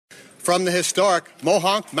from the historic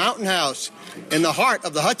Mohonk Mountain House in the heart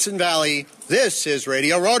of the Hudson Valley. This is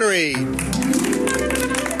Radio Rotary.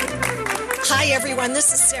 Hi, everyone.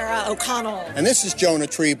 This is Sarah O'Connell. And this is Jonah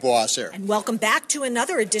Treebwasser. And welcome back to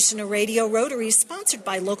another edition of Radio Rotary, sponsored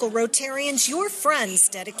by local Rotarians, your friends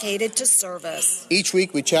dedicated to service. Each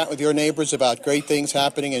week we chat with your neighbors about great things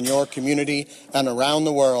happening in your community and around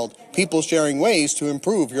the world. People sharing ways to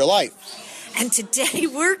improve your life. And today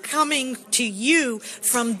we're coming to you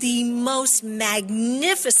from the most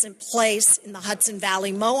magnificent place in the Hudson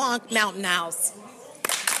Valley, Mohonk Mountain House.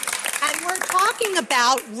 And we're talking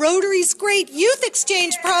about Rotary's great youth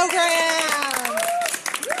exchange program.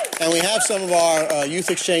 And we have some of our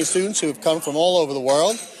youth exchange students who have come from all over the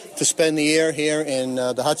world to spend the year here in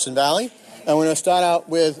the Hudson Valley. And we're going to start out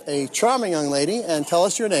with a charming young lady, and tell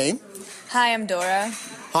us your name. Hi, I'm Dora.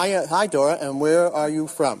 Hi, Dora, and where are you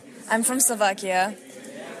from? I'm from Slovakia.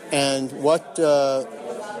 And what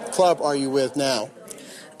club are you with now?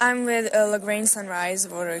 I'm with LaGrange Sunrise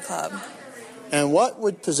Rotary Club. And what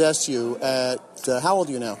would possess you at, how old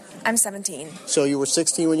are you now? I'm 17. So you were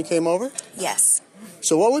 16 when you came over? Yes.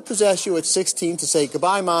 So what would possess you at 16 to say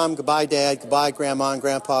goodbye, Mom, goodbye, Dad, goodbye, Grandma and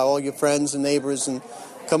Grandpa, all your friends and neighbors, and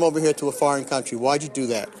come over here to a foreign country? Why'd you do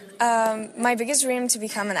that? My biggest dream to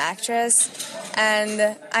become an actress,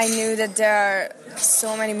 and I knew that there are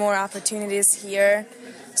so many more opportunities here.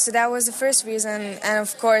 So that was the first reason, and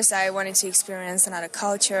of course I wanted to experience another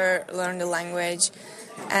culture, learn the language,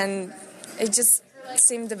 and it just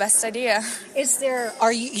seemed the best idea.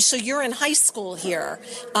 So you're in high school here,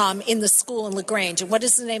 in the school in LaGrange, and what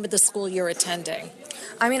is the name of the school you're attending?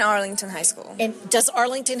 I'm in Arlington High School. And does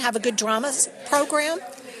Arlington have a good drama program?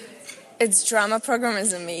 Its drama program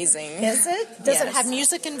is amazing. Is it? Does Yes. it have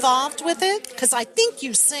music involved with it? Because I think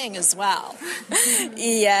you sing as well.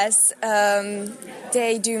 Yes,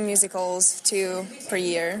 they do musicals 2 per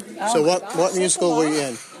year. So what musical were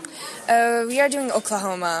you in? We are doing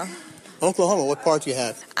Oklahoma. Oklahoma, what part do you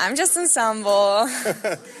have? I'm just ensemble.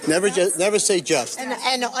 Never say just.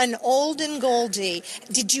 And Old and Goldie,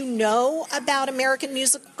 did you know about American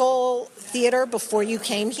musical theater before you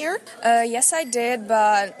came here? Yes, I did,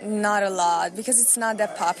 but not a lot because it's not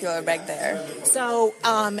that popular back there. So,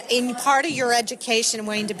 in part of your education,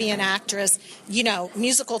 wanting to be an actress, you know,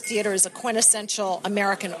 musical theater is a quintessential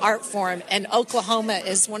American art form, and Oklahoma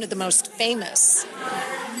is one of the most famous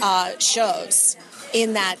shows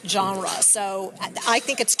in that genre. So I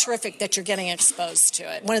think it's terrific that you're getting exposed to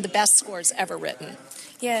it. One of the best scores ever written.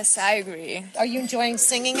 Yes, I agree. Are you enjoying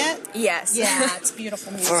singing it? Yes. Yeah, it's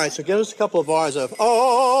beautiful music. All right, so give us a couple of bars of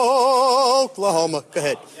Oklahoma. Go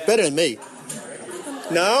ahead. Better than me.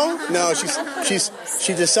 No,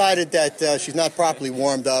 she decided that she's not properly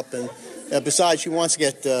warmed up, and besides, she wants to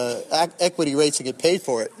get equity rates to get paid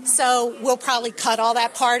for it. So we'll probably cut all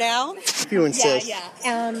that part out. If you insist. Yeah.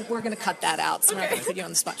 And we're going to cut that out, so we're not going to put you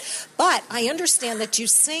on the spot. But I understand that you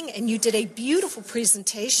sing, and you did a beautiful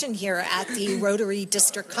presentation here at the Rotary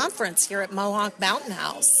District Conference here at Mohonk Mountain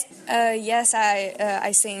House. Yes,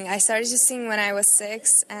 I sing. I started to sing when I was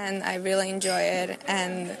 6, and I really enjoy it,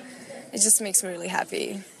 and it just makes me really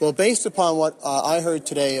happy. Well, based upon what I heard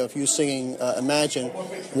today of you singing Imagine,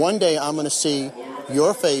 one day I'm going to see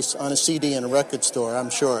your face on a CD in a record store, I'm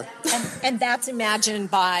sure. And that's Imagine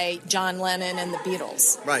by John Lennon and the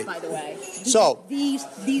Beatles, Right. by the way. So,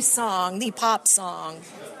 The pop song,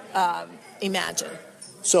 Imagine.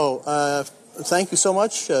 So, thank you so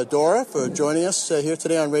much, Dora, for joining us here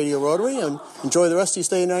today on Radio Rotary, and enjoy the rest of your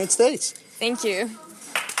stay in the United States. Thank you.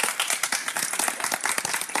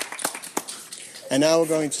 And now we're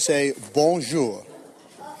going to say bonjour.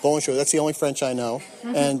 Bonjour, that's the only French I know.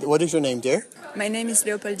 Mm-hmm. And what is your name, dear? My name is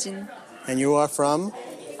Leopoldine. And you are from?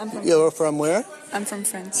 You're from where? I'm from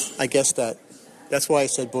France. I guessed that. That's why I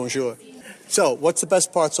said bonjour. So, what's the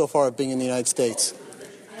best part so far of being in the United States?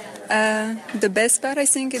 The best part, I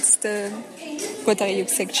think, it's the Rotary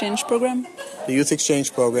Youth Exchange Program. The Youth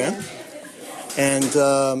Exchange Program. And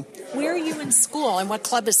where are you in school, and what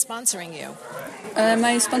club is sponsoring you?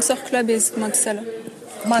 My sponsor club is Monticello.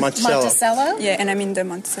 Monticello? Yeah, and I'm in the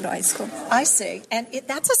Monticello High School. I see. And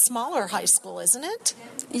that's a smaller high school, isn't it?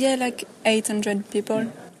 Yeah, like 800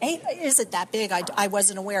 people. Is it that big? I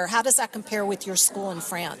wasn't aware. How does that compare with your school in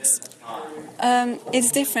France?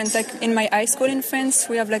 It's different. Like in my high school in France,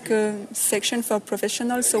 we have like a section for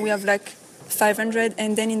professionals, so we have like 500,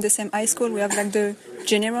 and then in the same high school, we have like the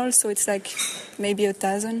general, so it's like maybe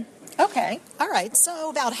 1,000. Okay. All right. So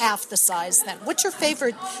about half the size then. What's your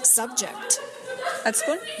favorite subject? At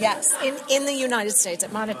school? Yes. In the United States,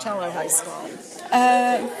 at Monticello High School.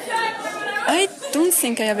 I don't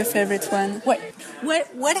think I have a favorite one.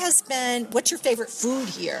 What's your favorite food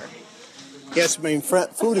here? Yes, I mean,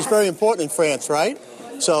 food is very important in France, right?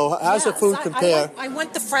 So how's the food compare? I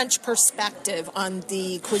want the French perspective on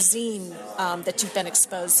the cuisine that you've been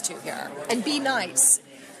exposed to here. And be nice.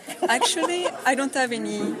 Actually, I don't have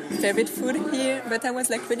any favorite food here, but I was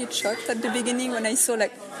like really shocked at the beginning when I saw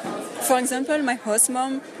like, for example, my host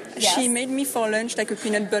mom, she made me for lunch like a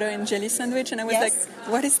peanut butter and jelly sandwich, and I was like,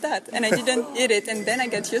 what is that? And I didn't eat it, and then I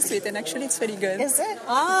got used to it, and actually it's really good. Is it?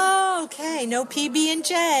 Oh, okay. No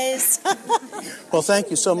PB&Js. Well, thank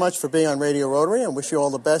you so much for being on Radio Rotary, and wish you all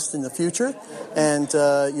the best in the future. And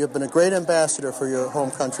you've been a great ambassador for your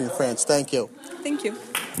home country in France. Thank you. Thank you.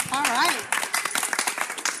 All right.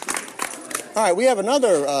 All right, we have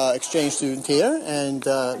another exchange student here, and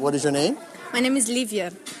what is your name? My name is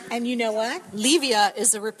Livia. And you know what? Livia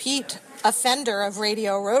is a repeat offender of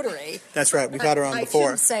Radio Rotary. That's right. We've had her on I before.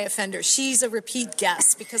 shouldn't say offender. She's a repeat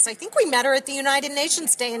guest because I think we met her at the United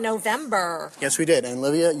Nations Day in November. Yes, we did. And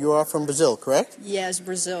Livia, you are from Brazil, correct? Yes,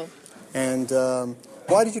 Brazil. And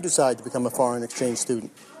why did you decide to become a foreign exchange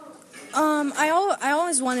student? I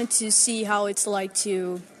always wanted to see how it's like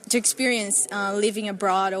to experience living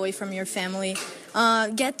abroad away from your family.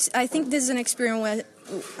 I think this is an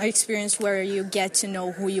experience where you get to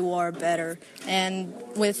know who you are better, and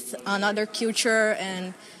with another culture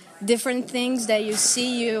and different things that you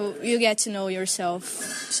see, you get to know yourself.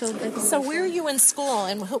 So where are you in school,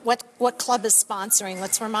 and what club is sponsoring?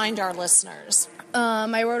 Let's remind our listeners.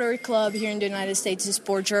 My Rotary Club here in the United States is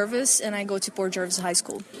Port Jervis, and I go to Port Jervis High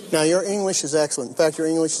School. Now, your English is excellent. In fact, your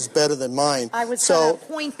English is better than mine. I was going to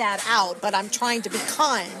point that out, but I'm trying to be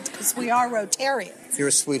kind because we are Rotarians. You're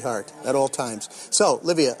a sweetheart at all times. So,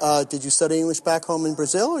 Livia, did you study English back home in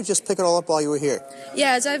Brazil, or just pick it all up while you were here?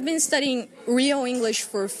 Yes, I've been studying real English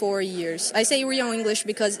for 4 years. I say real English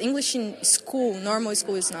because English in school, normal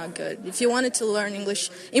school, is not good. If you wanted to learn English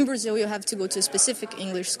in Brazil, you have to go to a specific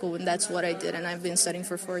English school, and that's what I did, and I've been studying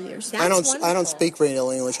for 4 years. I don't speak real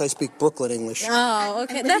English. I speak Brooklyn English. Oh,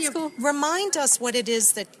 okay, that's cool. Remind us what it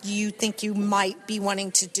is that you think you might be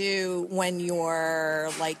wanting to do when you're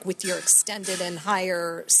like with your extended and higher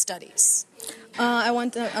studies. I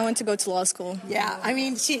want to go to law school. Yeah, I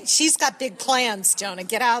mean, she's got big plans, Jonah.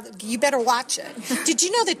 Get out. You better watch it. Did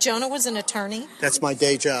you know that Jonah was an attorney? That's my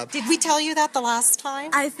day job. Did we tell you that the last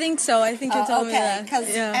time? I think so. I think you told me that.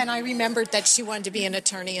 And I remembered that she wanted to be an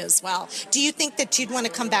attorney as well. Do you think that you'd want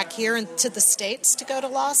to come back here to the States to go to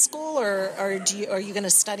law school, or are you going to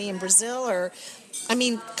study in Brazil, or... I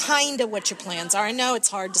mean, kind of what your plans are. I know it's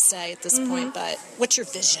hard to say at this point, but what's your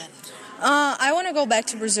vision? I want to go back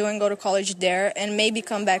to Brazil and go to college there and maybe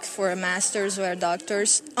come back for a master's or a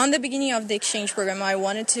doctor's. On the beginning of the exchange program, I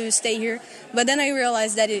wanted to stay here, but then I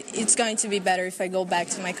realized that it's going to be better if I go back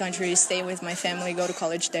to my country, stay with my family, go to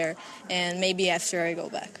college there, and maybe after I go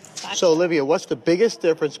back. So, Olivia, what's the biggest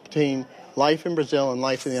difference between life in Brazil and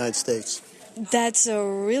life in the United States? That's a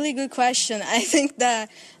really good question. I think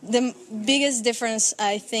that the biggest difference,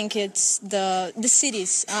 it's the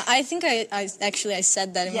cities. I think I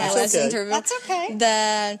said that in my last interview. That's okay.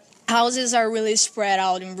 The houses are really spread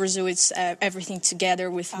out. In Brazil, it's everything together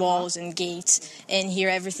with walls and gates, and here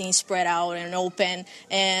everything is spread out and open.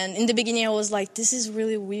 And in the beginning, I was like, this is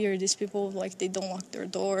really weird. These people, they don't lock their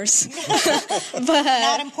doors. But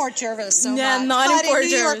not in Port Jervis so much. Not in Port New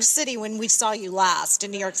Jervis. York City, when we saw you last,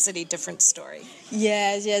 in New York City, different story.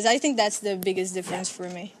 Yes. I think that's the biggest difference for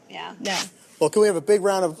me. Yeah. Well, can we have a big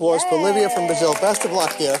round of applause for Olivia from Brazil? Best of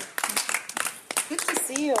luck here. Good to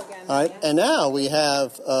see you again. All right, and now we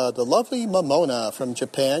have the lovely Mamona from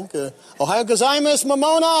Japan. Ohayou gozaimasu,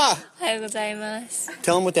 Mamona! Ohayou gozaimasu.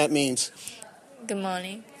 Tell them what that means. Good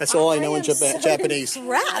morning. That's all I know in Japanese.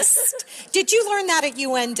 Impressed. Did you learn that at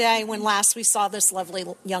UN Day when last we saw this lovely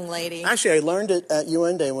young lady? Actually, I learned it at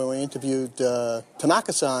UN Day when we interviewed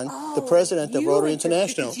Tanaka-san, the president of Rotary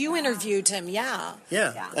International. You interviewed him, yeah.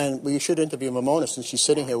 Yeah, and we should interview Mamona since she's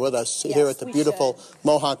sitting here with us here at the beautiful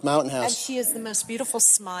Mohawk Mountain And House. she has the most beautiful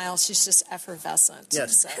smile. She's just effervescent.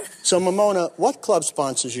 Yes. So, Mamona, what club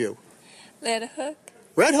sponsors you? Red Hook.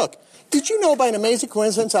 Red Hook. Did you know by an amazing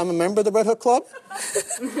coincidence I'm a member of the Red Hook Club?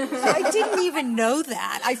 I didn't even know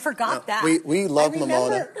that. I forgot that. We love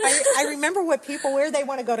Mamona. I remember where they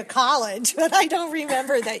want to go to college, but I don't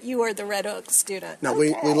remember that you are the Red Hook student. No,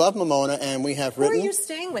 we love Mamona, and we have written... Who are you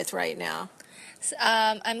staying with right now?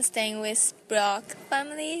 I'm staying with Block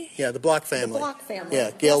family. Yeah, the Block family. The Block family. Yeah,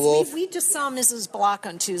 Gail Wolf. We just saw Mrs. Block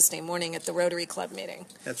on Tuesday morning at the Rotary Club meeting.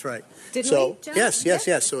 That's right. Didn't we? John?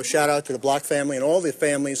 Yes. So a shout out to the Block family and all the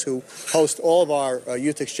families who host all of our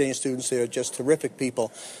youth exchange students. They are just terrific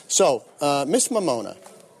people. So, Miss Mamona,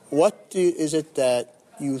 what is it that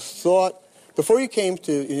you thought Before you came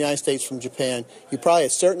to the United States from Japan, you probably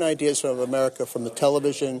had certain ideas of America from the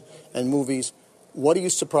television and movies. What are you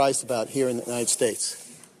surprised about here in the United States?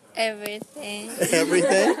 Everything.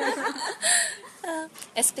 Everything?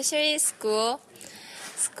 Especially school.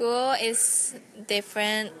 School is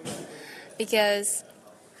different because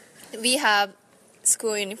we have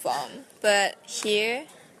school uniform, but here,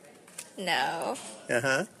 no.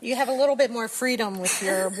 Uh-huh. You have a little bit more freedom with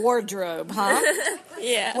your wardrobe, huh?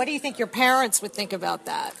 Yeah. What do you think your parents would think about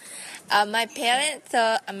that? My parents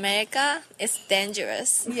thought America is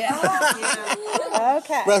dangerous. Yeah.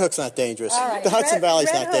 Okay. Red Hook's not dangerous. All right. The Hudson Valley's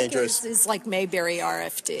Red not Hook dangerous. is like Mayberry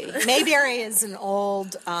RFD. Mayberry is an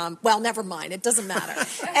old, well, never mind. It doesn't matter.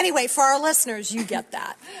 Anyway, for our listeners, you get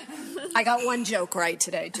that. I got one joke right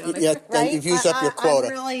today, Jonathan. Yeah, right? you've used up your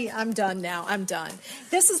quota. I'm done now. I'm done.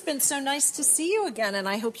 This has been so nice to see you again, and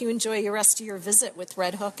I hope you enjoy the rest of your visit with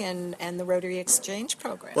Red Hook and the Rotary Exchange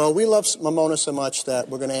Program. Well, we love Mamona so much that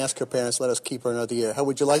we're going to ask her parents to let us keep her another year. How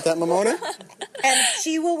would you like that, Mamona? And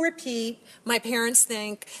she will repeat, my parents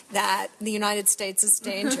think that the United States is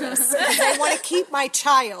dangerous. They want to keep my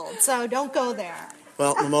child, so don't go there.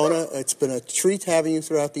 Well, Mamona, it's been a treat having you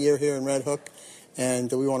throughout the year here in Red Hook,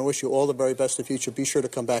 and we want to wish you all the very best in the future. Be sure to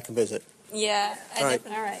come back and visit. Yeah. All right.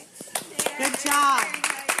 All right. Good job.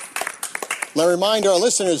 Let me remind our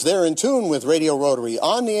listeners they're in tune with Radio Rotary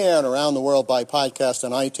on the air and around the world by podcast on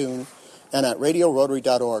iTunes and at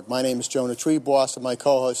RadioRotary.org. My name is Jonah Treeboss, and my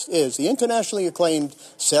co-host is the internationally acclaimed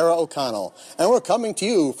Sarah O'Connell. And we're coming to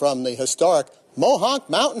you from the historic Mohonk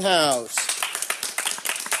Mountain House.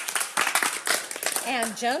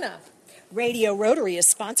 And Jonah. Radio Rotary is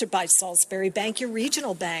sponsored by Salisbury Bank, your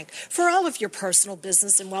regional bank. For all of your personal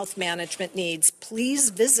business and wealth management needs,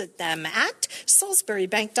 please visit them at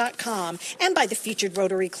salisburybank.com and by the featured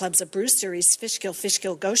Rotary clubs of Brewster, East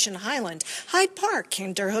Fishkill, Goshen, Highland, Hyde Park,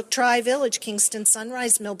 Kinderhook, Tri-Village, Kingston,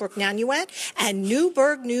 Sunrise, Millbrook, Nanuet, and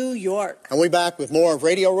Newburgh, New York. And we'll be back with more of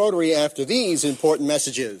Radio Rotary after these important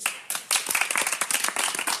messages.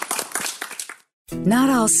 Not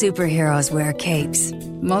all superheroes wear capes.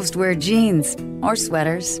 Most wear jeans, or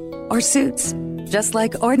sweaters, or suits, just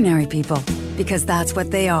like ordinary people, because that's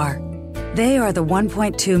what they are. They are the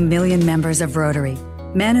 1.2 million members of Rotary,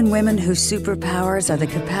 men and women whose superpowers are the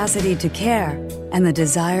capacity to care and the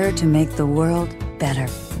desire to make the world better.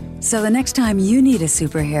 So the next time you need a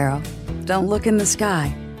superhero, don't look in the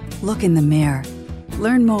sky, look in the mirror.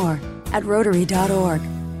 Learn more at Rotary.org.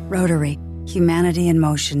 Rotary, humanity in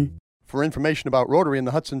motion. For information about Rotary in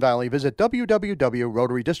the Hudson Valley, visit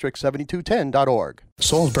www.rotarydistrict7210.org.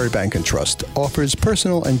 Salisbury Bank and Trust offers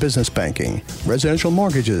personal and business banking, residential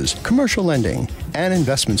mortgages, commercial lending, and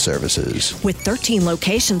investment services. With 13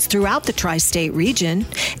 locations throughout the tri-state region,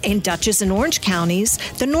 in Dutchess and Orange counties,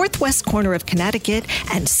 the northwest corner of Connecticut,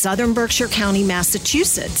 and southern Berkshire County,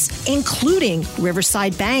 Massachusetts, including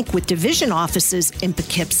Riverside Bank with division offices in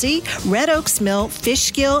Poughkeepsie, Red Oaks Mill,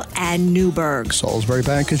 Fishkill, and Newburgh. Salisbury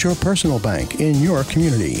Bank is your personal bank in your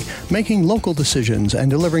community, making local decisions and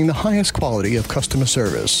delivering the highest quality of customer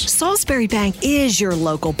service. Salisbury Bank is your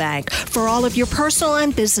local bank for all of your personal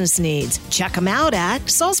and business needs. Check them out at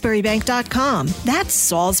salisburybank.com.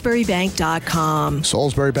 That's salisburybank.com.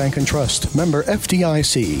 Salisbury Bank and Trust, member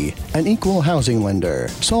FDIC, an equal housing lender.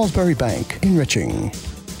 Salisbury Bank, enriching.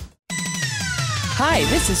 Hi,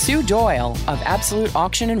 this is Sue Doyle of Absolute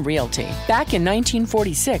Auction and Realty. Back in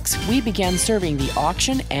 1946, we began serving the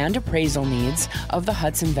auction and appraisal needs of the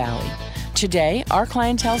Hudson Valley. Today, our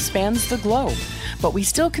clientele spans the globe, but we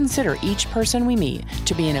still consider each person we meet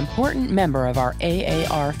to be an important member of our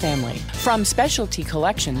AAR family. From specialty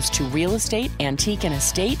collections to real estate, antique and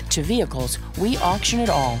estate to vehicles, we auction it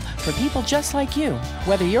all for people just like you.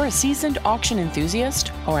 Whether you're a seasoned auction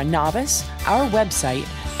enthusiast or a novice, our website,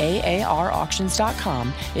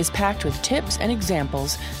 AARauctions.com, is packed with tips and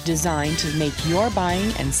examples designed to make your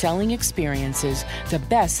buying and selling experiences the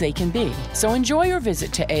best they can be. So enjoy your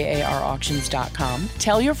visit to AARauctions.com,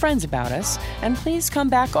 tell your friends about us, and please come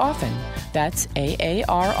back often. That's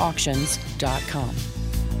AARauctions.com.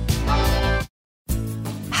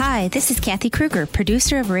 Hi, this is Kathy Kruger,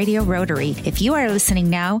 producer of Radio Rotary. If you are listening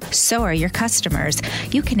now, so are your customers.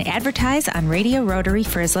 You can advertise on Radio Rotary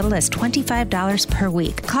for as little as $25 per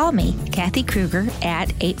week. Call me, Kathy Kruger, at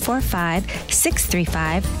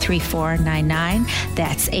 845-635-3499.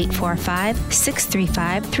 That's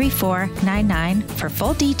 845-635-3499 for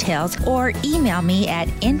full details, or email me at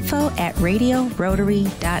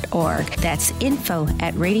info@radiorotary.org. That's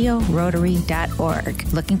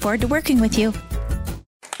info@radiorotary.org. Looking forward to working with you.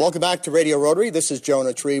 Welcome back to Radio Rotary. This is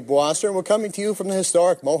Jonah Tree-Boisser, and we're coming to you from the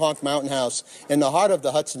historic Mohawk Mountain House in the heart of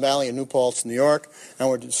the Hudson Valley in New Paltz, New York. And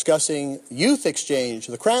we're discussing Youth Exchange,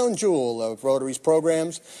 the crown jewel of Rotary's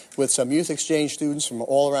programs, with some Youth Exchange students from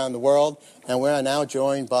all around the world. And we are now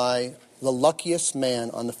joined by the luckiest man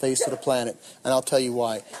on the face of the planet. And I'll tell you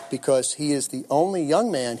why. Because he is the only young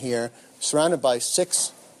man here surrounded by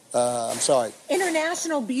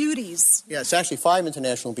International beauties. Yeah, it's actually 5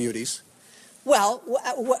 international beauties. Well,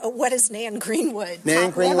 what is Nan Greenwood?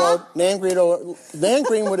 Nan Greenwood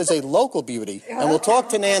is a local beauty, and we'll talk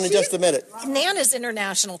to Nan in just a minute. Nan is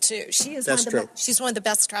international too. She's one of the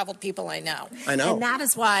best traveled people I know. I know. And that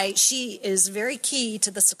is why she is very key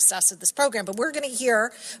to the success of this program. But we're going to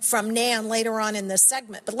hear from Nan later on in this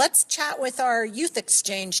segment. But let's chat with our youth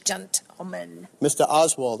exchange gentleman. Mr.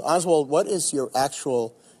 Oswald. Oswald, what is your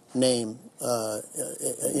actual name,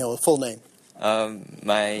 full name?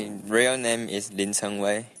 My real name is Lin Cheng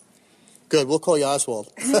Wei. Good, we'll call you Oswald.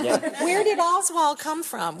 Yeah. Where did Oswald come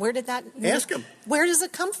from? Ask him. Where does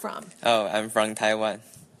it come from? Oh, I'm from Taiwan.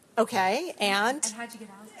 Okay, and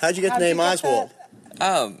how'd you get the name Oswald?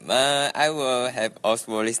 I will have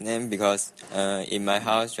Oswald's name because in my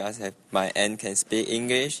house just have my aunt can speak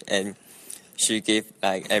English and she gave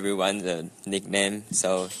everyone the nickname,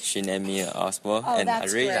 so she named me Oswald, and I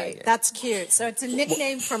really like it. That's cute. So it's a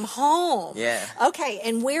nickname from home. Yeah. Okay,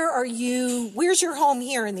 and where are you? Where's your home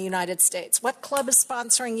here in the United States? What club is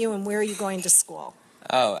sponsoring you, and where are you going to school?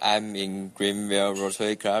 Oh, I'm in Greenville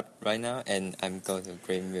Rotary Club right now, and I'm going to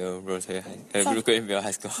Greenville Greenville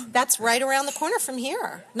High School. That's right around the corner from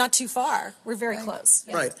here. Not too far. We're very close.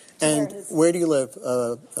 Yeah. Right. And where do you live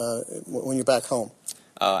when you're back home?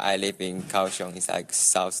 I live in Kaohsiung. It's like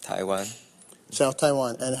South Taiwan. South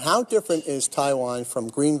Taiwan. And how different is Taiwan from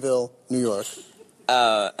Greenville, New York?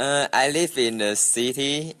 I live in the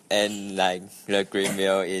city, and the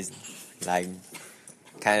Greenville is kind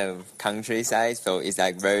of countryside, so it's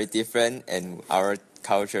very different, and our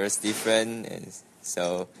culture is different, and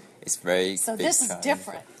so it's very. So this is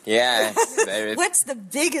different. Yeah, it's very. What's the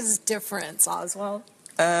biggest difference, Oswald?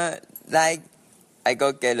 I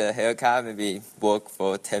go get a haircut, maybe walk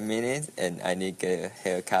for 10 minutes, and I need to get a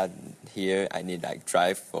haircut here. I need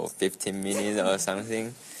drive for 15 minutes or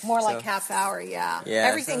something. More like half hour, yeah. Yeah.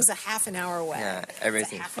 Everything's a half an hour away. Yeah,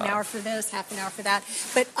 everything's half an hour for this, half an hour for that.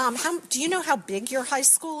 But do you know how big your high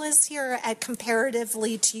school is here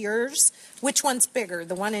comparatively to yours? Which one's bigger,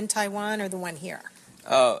 the one in Taiwan or the one here?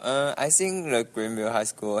 I think the Greenville High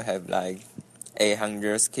School have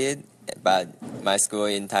 800 kids. But my school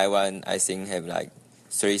in Taiwan, I think, have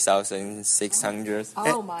 3,600.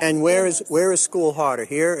 Oh my! And where is school harder,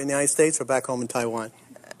 here in the United States or back home in Taiwan?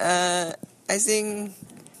 I think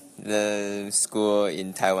the school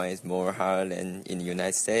in Taiwan is more hard than in the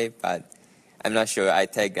United States, but I'm not sure. I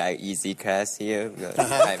take easy class here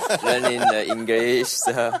because I'm learning the English.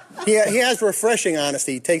 So he has refreshing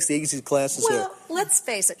honesty. He takes the easy classes here. Well, let's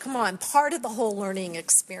face it. Come on. Part of the whole learning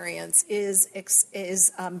experience is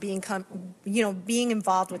being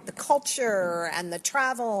involved with the culture and the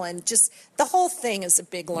travel, and just the whole thing is a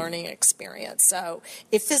big learning experience. So,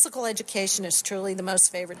 if physical education is truly the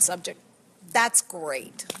most favorite subject, that's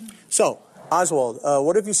great. So, Oswald,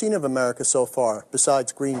 what have you seen of America so far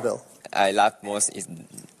besides Greenville? I love most is,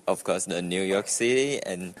 of course, the New York City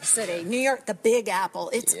and New York, the Big Apple.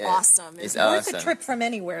 It's awesome. It's worth a trip from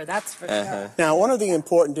anywhere. That's for sure. Now, one of the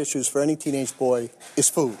important issues for any teenage boy is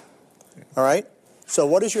food. All right. So,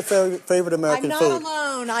 what is your favorite American food?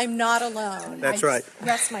 I'm not alone. That's right.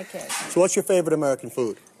 Rest my case. So, what's your favorite American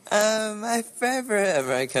food? My favorite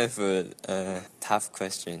American food, tough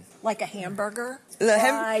question. Like a hamburger?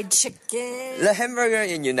 Fried chicken? The hamburger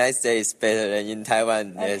in the United States is better than in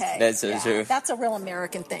Taiwan. Okay. That's true. That's a real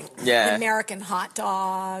American thing. Yeah. American hot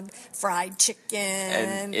dog, fried chicken.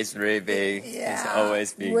 And it's really big. Yeah. It's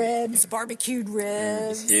always big. Ribs, barbecued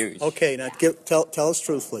ribs. It's huge. Okay, now tell us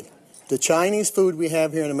truthfully. The Chinese food we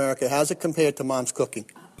have here in America, how's it compared to Mom's cooking?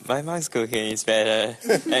 My mom's cooking is better.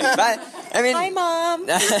 But, I mean... Hi, Mom.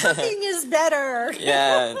 Your cooking is better.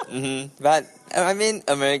 Yeah. But, I mean,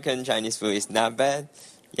 American Chinese food is not bad.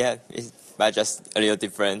 Yeah, but just a little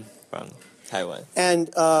different from Taiwan. And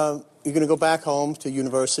you're going to go back home to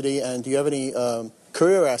university, and do you have any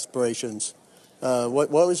career aspirations? What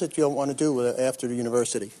is it you want to do after the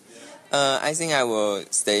university? I think I will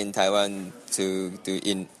stay in Taiwan to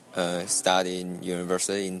study in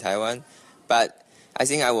university in Taiwan. But I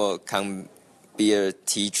think I will be a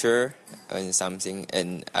teacher and something,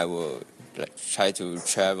 and I will try to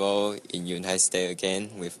travel in United States again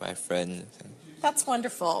with my friend. That's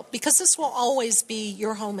wonderful, because this will always be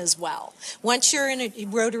your home as well. Once you're in a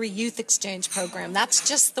Rotary Youth Exchange program, that's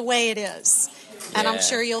just the way it is. And I'm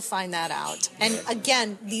sure you'll find that out. And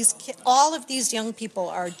again, all of these young people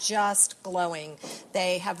are just glowing.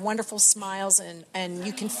 They have wonderful smiles, and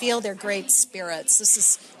you can feel their great spirits. This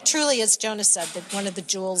is truly, as Jonah said, one of the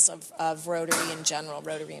jewels of Rotary in general,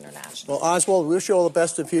 Rotary International. Well, Oswald, we wish you all the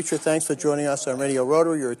best in the future. Thanks for joining us on Radio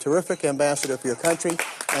Rotary. You're a terrific ambassador for your country,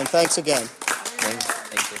 and thanks again.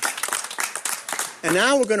 Thank you. And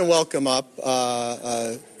now we're going to welcome up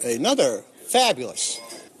another fabulous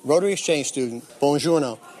Rotary Exchange student.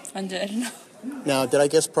 Buongiorno. Buongiorno. Now, did I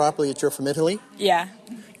guess properly that you're from Italy? Yeah.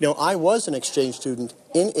 You know, I was an exchange student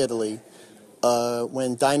in Italy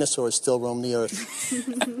when dinosaurs still roamed the earth.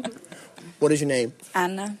 What is your name?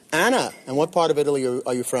 Anna. Anna. And what part of Italy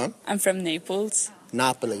are you from? I'm from Naples.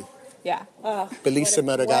 Napoli. Yeah.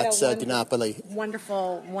 Bellissima ragazza di Napoli.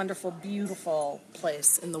 Wonderful, wonderful, beautiful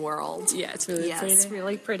place in the world. Yeah, it's really pretty. Yes,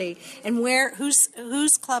 really pretty. And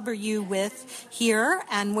whose club are you with here,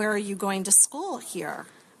 and where are you going to school here?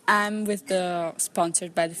 I'm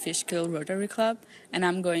sponsored by the Fishkill Rotary Club, and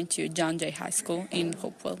I'm going to John Jay High School in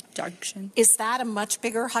Hopewell Junction. Is that a much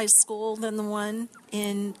bigger high school than the one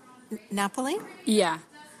in Napoli? Yeah.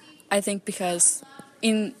 I think because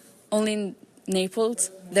only in Naples,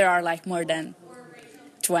 there are like more than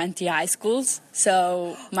 20 high schools.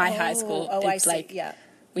 So my high school, it's like,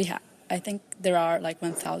 I think there are like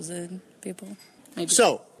 1,000 people. Maybe.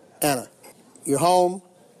 So, Anna, you're home,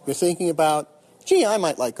 you're thinking about, gee, I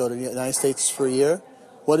might like go to the United States for a year.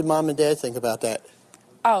 What did Mom and Dad think about that?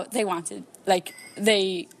 Oh, they wanted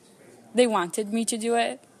me to do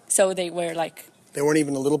it. So they were like... They weren't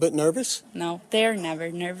even a little bit nervous? No, they're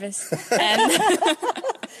never nervous. And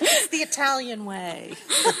it's the Italian way.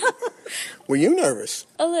 Were you nervous?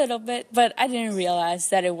 A little bit, but I didn't realize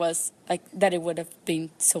that it was that it would have been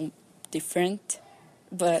so different.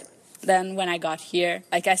 But then when I got here,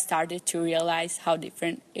 I started to realize how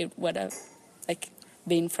different it would have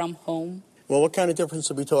been from home. Well, what kind of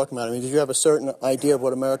difference are we talking about? I mean, did you have a certain idea of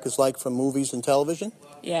what America's like from movies and television?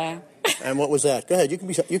 Yeah. And what was that? Go ahead.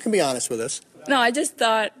 You can be honest with us. No, I just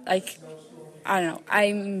thought I don't know.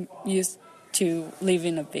 I'm used to live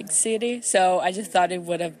in a big city, so I just thought it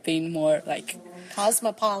would have been more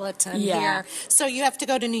cosmopolitan here. So you have to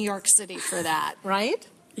go to New York City for that, right?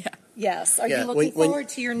 Yeah. Yes. Are you looking forward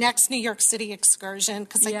to your next New York City excursion?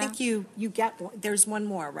 Because I think you get one. There's one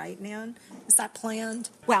more, right, Nan? Is that planned?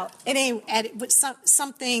 Well,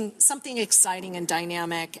 something exciting and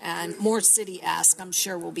dynamic and more city-esque, I'm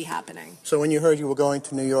sure, will be happening. So when you heard you were going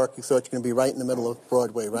to New York, you thought you were going to be right in the middle of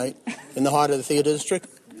Broadway, right? In the heart of the theater district?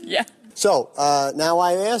 Yeah. So now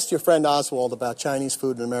I asked your friend Oswald about Chinese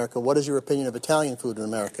food in America. What is your opinion of Italian food in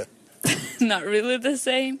America? Not really the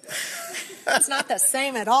same. It's not the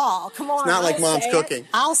same at all. Come on. It's not like Mom's cooking.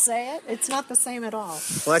 I'll say it. It's not the same at all.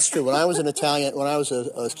 Well, that's true. When I was an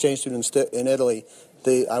exchange student in Italy,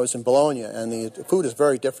 I was in Bologna, and the food is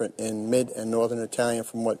very different in mid and northern Italian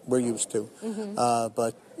from what we're used to. Mm-hmm.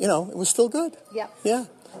 But, it was still good. Yep. Yeah.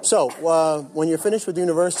 So, when you're finished with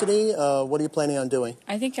university, what are you planning on doing?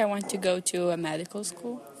 I think I want to go to a medical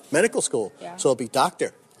school. Medical school? Yeah. So it'll be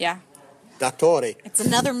doctor? Yeah. Doctore. It's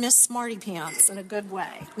another Miss Smarty Pants in a good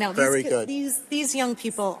way. Now, Very good. These young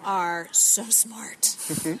people are so smart.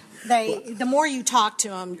 The more you talk to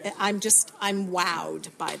them, I'm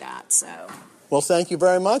wowed by that. So. Well, thank you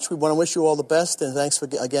very much. We want to wish you all the best, and thanks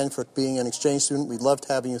again for being an exchange student. We loved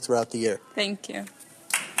having you throughout the year. Thank you.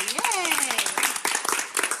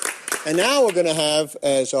 And now we're going to have,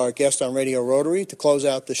 as our guest on Radio Rotary, to close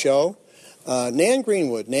out the show, Nan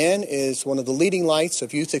Greenwood. Nan is one of the leading lights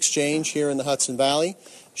of Youth Exchange here in the Hudson Valley.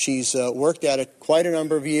 She's worked at it quite a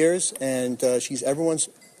number of years, and she's everyone's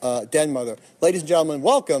den mother. Ladies and gentlemen,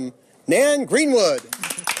 welcome Nan Greenwood.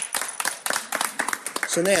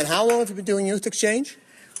 So, Nan, how long have you been doing Youth Exchange?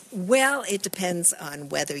 Well, it depends on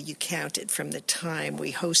whether you count it from the time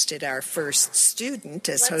we hosted our first student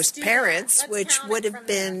as host parents, which would have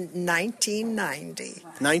been 1990.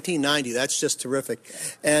 1990, that's just terrific.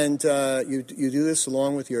 And you do this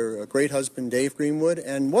along with your great husband, Dave Greenwood.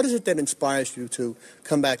 And what is it that inspires you to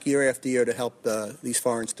come back year after year to help these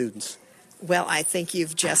foreign students? Well, I think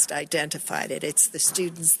you've just identified it. It's the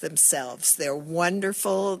students themselves. They're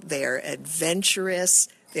wonderful, they're adventurous,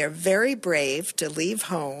 they're very brave to leave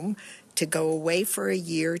home, to go away for a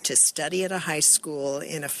year, to study at a high school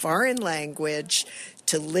in a foreign language,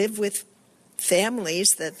 to live with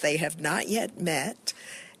families that they have not yet met,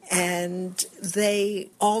 and they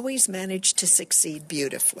always manage to succeed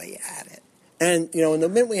beautifully at it. And, in the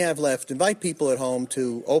minute we have left, invite people at home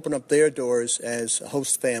to open up their doors as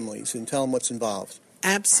host families and tell them what's involved.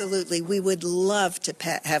 Absolutely. We would love to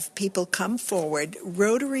have people come forward.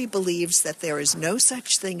 Rotary believes that there is no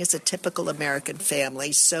such thing as a typical American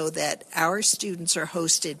family, so that our students are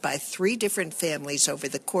hosted by 3 different families over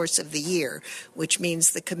the course of the year, which means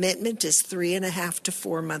the commitment is 3.5 to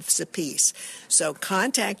 4 months apiece. So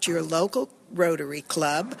contact your local Rotary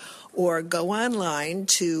Club or go online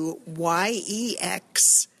to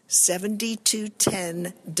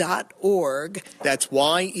YEX7210.org. That's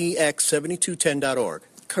YEX7210.org.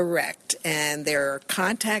 Correct. And there are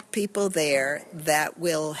contact people there that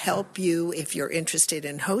will help you if you're interested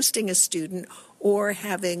in hosting a student or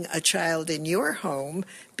having a child in your home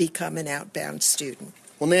become an outbound student.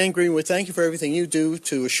 Well, Nan Greenwood, thank you for everything you do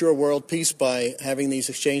to assure world peace by having these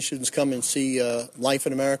exchange students come and see life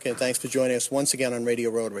in America. And thanks for joining us once again on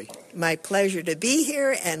Radio Rotary. My pleasure to be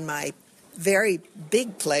here, and my very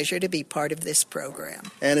big pleasure to be part of this program.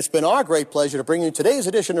 And it's been our great pleasure to bring you today's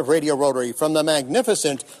edition of Radio Rotary from the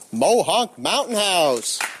magnificent Mohonk Mountain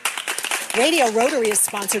House. Radio Rotary is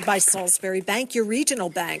sponsored by Salisbury Bank, your regional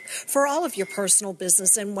bank, for all of your personal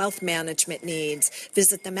business and wealth management needs.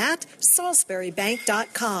 Visit them at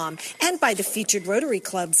salisburybank.com, and by the featured Rotary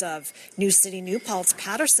clubs of New City, New Paltz,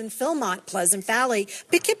 Patterson, Philmont, Pleasant Valley,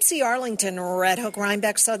 Poughkeepsie, Arlington, Red Hook,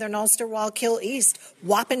 Rhinebeck, Southern Ulster, Wallkill East,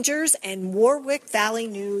 Wappingers, and Warwick Valley,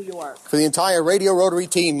 New York. For the entire Radio Rotary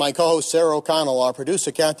team, my co-host Sarah O'Connell, our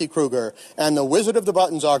producer Kathy Kruger, and the Wizard of the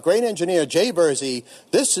Buttons, our great engineer Jay Bursey,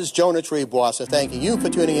 this is Jonah Tree. Thanking you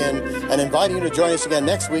for tuning in and inviting you to join us again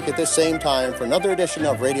next week at this same time for another edition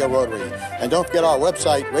of Radio Rotary. And don't forget our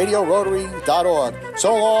website, radiorotary.org.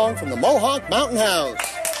 So long from the Mohonk Mountain House.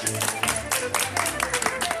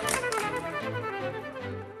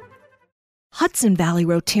 Hudson Valley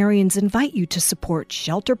Rotarians invite you to support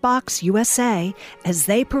ShelterBox USA as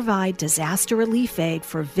they provide disaster relief aid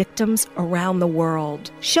for victims around the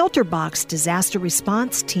world. ShelterBox disaster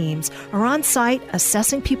response teams are on site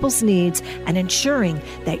assessing people's needs and ensuring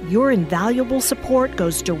that your invaluable support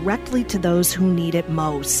goes directly to those who need it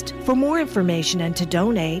most. For more information and to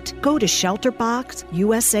donate, go to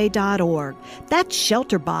shelterboxusa.org. That's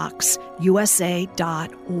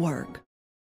shelterboxusa.org.